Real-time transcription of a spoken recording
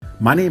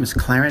My name is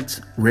Clarence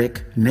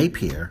Rick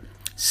Napier,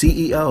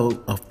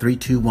 CEO of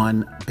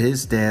 321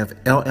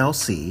 BizDev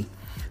LLC,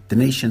 the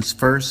nation's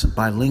first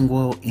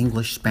bilingual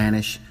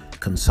English-Spanish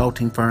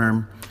consulting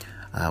firm,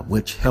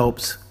 which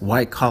helps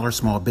white-collar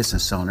small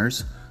business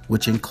owners,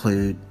 which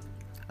include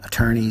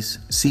attorneys,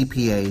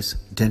 CPAs,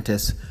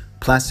 dentists,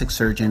 plastic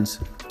surgeons,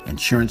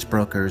 insurance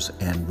brokers,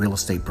 and real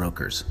estate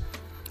brokers.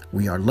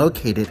 We are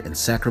located in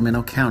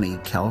Sacramento County,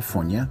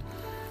 California.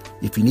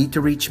 If you need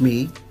to reach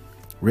me,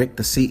 Rick,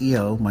 the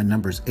CEO, my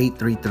number is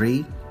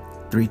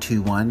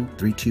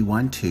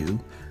 833-321-3212.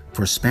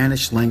 For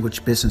Spanish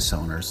language business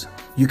owners,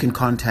 you can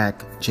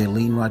contact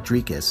Jaylene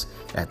Rodriguez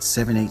at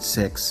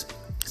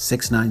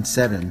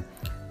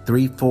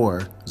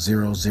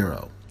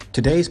 786-697-3400.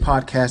 Today's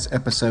podcast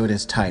episode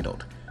is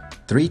titled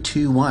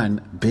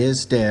 321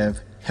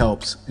 BizDev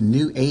Helps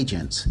New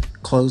Agents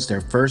Close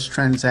Their First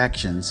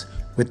Transactions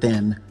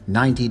Within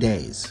 90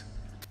 Days.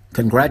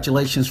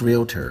 Congratulations,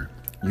 Realtor.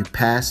 You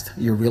passed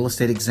your real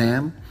estate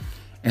exam,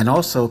 and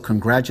also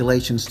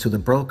congratulations to the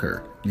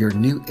broker. Your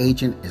new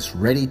agent is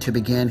ready to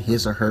begin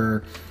his or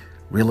her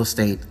real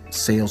estate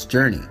sales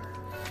journey.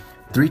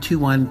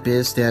 321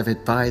 BizDev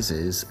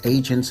advises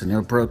agents and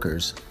their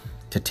brokers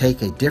to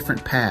take a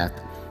different path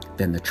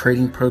than the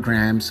trading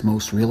programs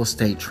most real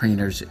estate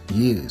trainers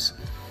use.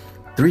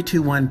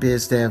 321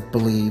 BizDev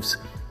believes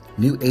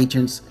new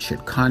agents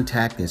should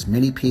contact as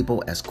many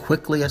people as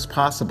quickly as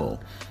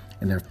possible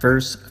in their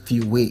first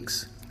few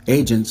weeks.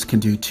 Agents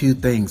can do two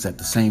things at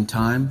the same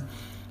time.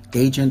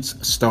 Agents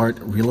start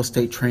real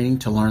estate training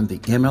to learn the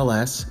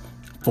MLS,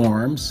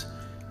 forms,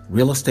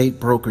 real estate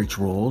brokerage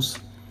rules,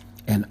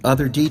 and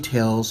other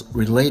details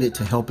related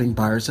to helping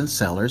buyers and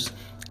sellers.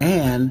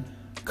 And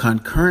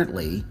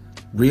concurrently,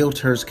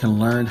 realtors can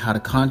learn how to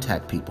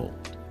contact people.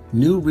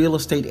 New real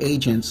estate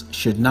agents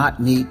should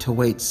not need to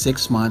wait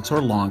 6 months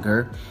or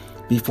longer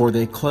before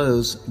they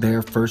close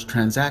their first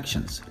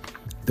transactions.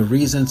 The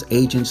reasons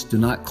agents do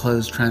not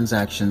close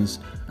transactions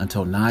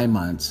until 9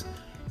 months,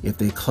 if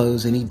they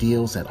close any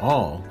deals at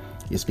all,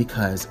 is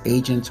because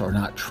agents are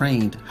not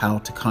trained how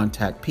to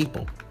contact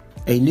people.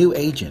 A new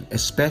agent,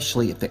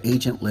 especially if the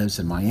agent lives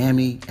in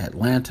Miami,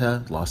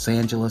 Atlanta, Los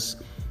Angeles,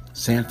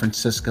 San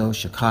Francisco,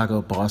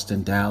 Chicago,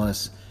 Boston,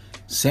 Dallas,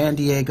 San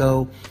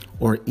Diego,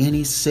 or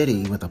any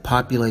city with a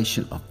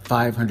population of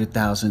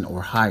 500,000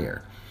 or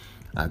higher.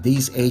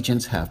 These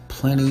agents have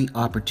plenty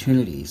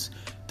opportunities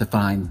to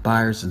find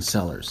buyers and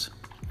sellers.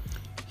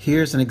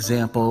 Here's an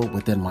example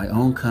within my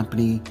own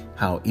company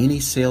how any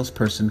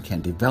salesperson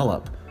can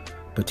develop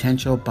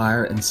potential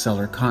buyer and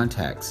seller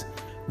contacts.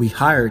 We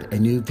hired a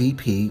new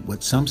VP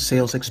with some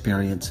sales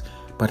experience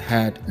but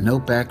had no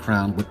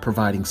background with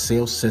providing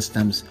sales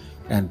systems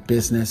and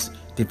business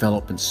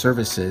development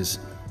services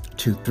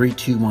to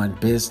 321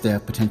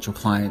 BizDev potential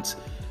clients,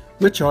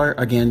 which are,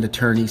 again,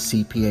 attorneys,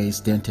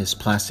 CPAs, dentists,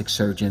 plastic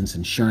surgeons,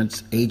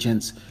 insurance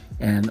agents,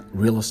 and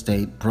real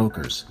estate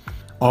brokers.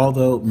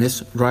 Although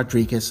Ms.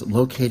 Rodriguez,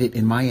 located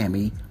in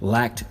Miami,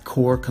 lacked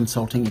core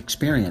consulting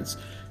experience,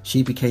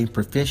 she became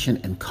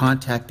proficient in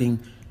contacting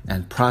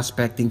and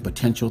prospecting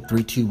potential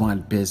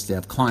 321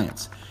 BizDev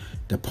clients.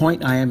 The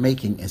point I am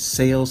making is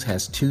sales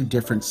has two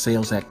different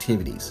sales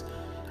activities,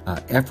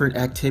 effort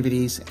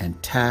activities and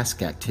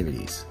task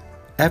activities.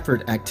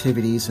 Effort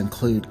activities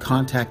include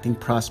contacting,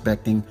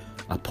 prospecting,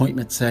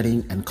 appointment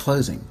setting, and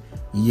closing.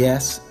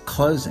 Yes,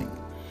 closing.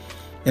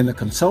 In the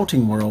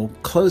consulting world,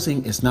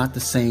 closing is not the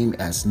same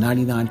as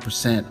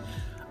 99%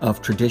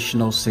 of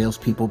traditional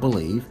salespeople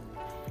believe.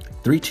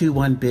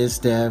 321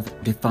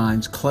 BizDev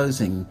defines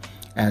closing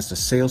as the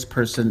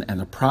salesperson and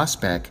the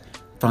prospect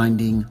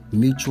finding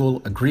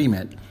mutual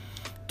agreement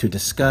to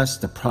discuss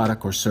the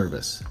product or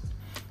service.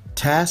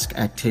 Task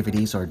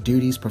activities are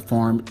duties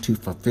performed to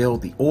fulfill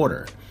the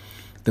order.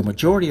 The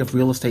majority of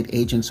real estate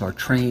agents are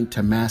trained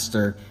to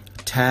master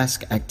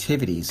task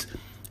activities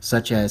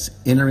such as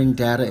entering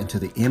data into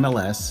the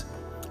MLS,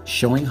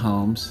 showing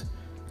homes,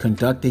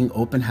 conducting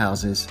open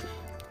houses,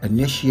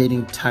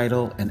 initiating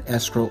title and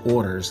escrow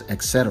orders,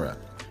 etc.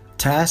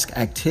 Task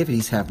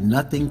activities have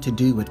nothing to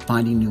do with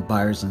finding new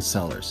buyers and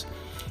sellers.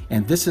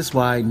 And this is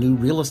why new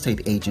real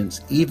estate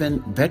agents,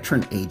 even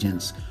veteran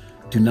agents,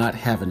 do not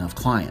have enough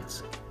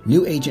clients.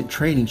 New agent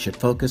training should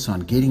focus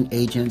on getting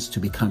agents to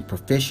become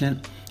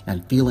proficient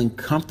and feeling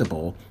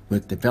comfortable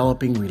with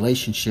developing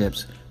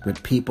relationships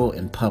with people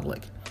in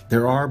public.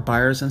 There are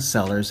buyers and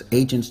sellers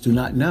agents do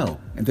not know,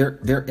 and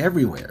they're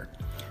everywhere.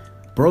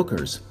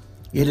 Brokers,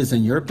 it is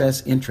in your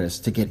best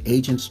interest to get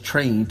agents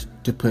trained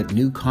to put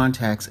new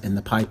contacts in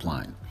the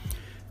pipeline.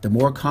 The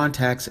more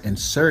contacts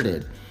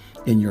inserted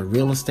in your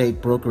real estate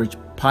brokerage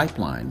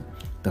pipeline,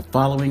 the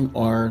following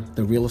are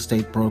the real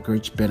estate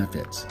brokerage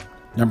benefits.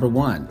 Number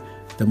 1,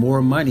 the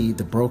more money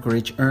the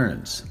brokerage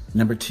earns.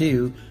 Number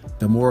 2,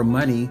 the more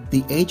money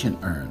the agent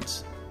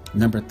earns.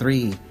 Number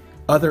 3,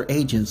 other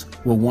agents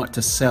will want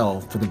to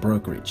sell for the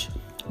brokerage.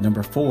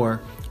 Number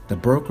 4, the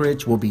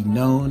brokerage will be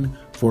known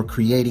for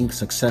creating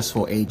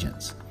successful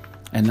agents.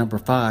 And number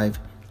 5,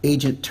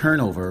 agent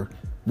turnover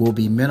will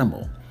be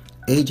minimal.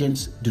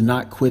 Agents do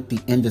not quit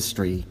the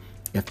industry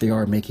if they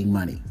are making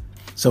money.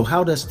 So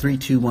how does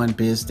 321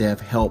 BizDev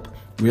help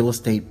real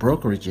estate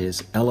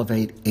brokerages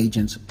elevate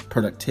agents'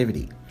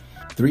 productivity?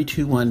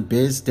 321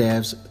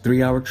 BizDev's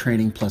 3-hour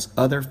training plus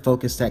other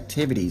focused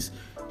activities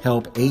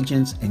help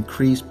agents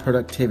increase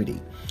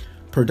productivity.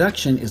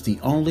 Production is the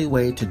only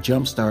way to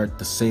jumpstart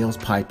the sales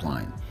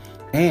pipeline,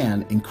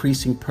 and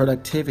increasing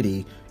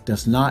productivity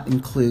does not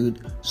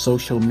include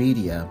social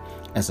media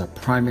as a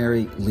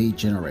primary lead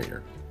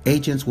generator.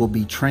 Agents will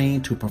be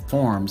trained to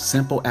perform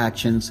simple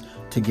actions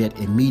to get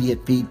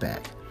immediate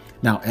feedback.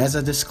 Now, as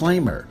a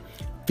disclaimer,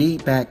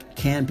 feedback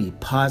can be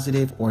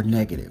positive or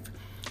negative.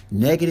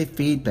 Negative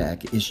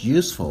feedback is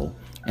useful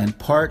and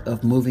part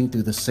of moving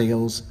through the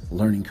sales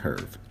learning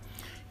curve.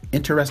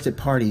 Interested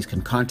parties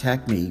can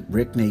contact me,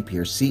 Rick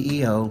Napier,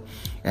 CEO,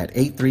 at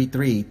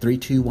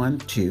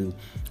 833-3212,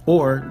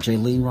 or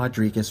Jaylene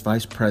Rodriguez,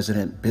 Vice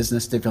President,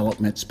 Business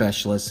Development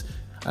Specialist.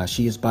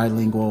 She is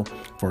bilingual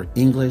for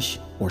English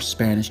or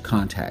Spanish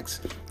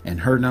contacts,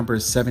 and her number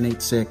is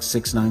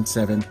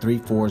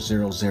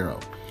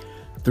 786-697-3400.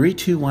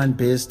 321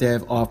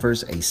 BizDev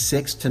offers a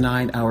 6 to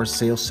 9 hour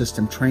sales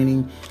system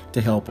training to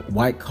help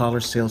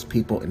white-collar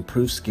salespeople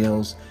improve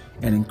skills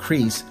and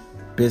increase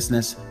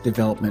business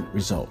development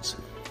results.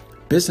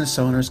 Business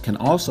owners can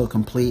also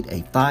complete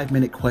a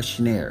 5-minute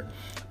questionnaire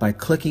by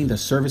clicking the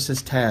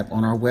Services tab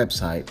on our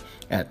website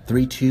at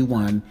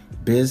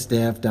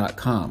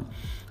 321bizdev.com.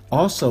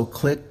 Also,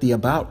 click the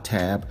About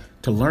tab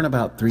to learn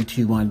about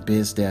 321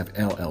 BizDev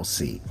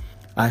LLC.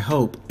 I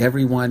hope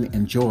everyone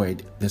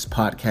enjoyed this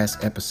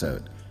podcast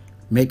episode.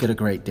 Make it a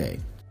great day.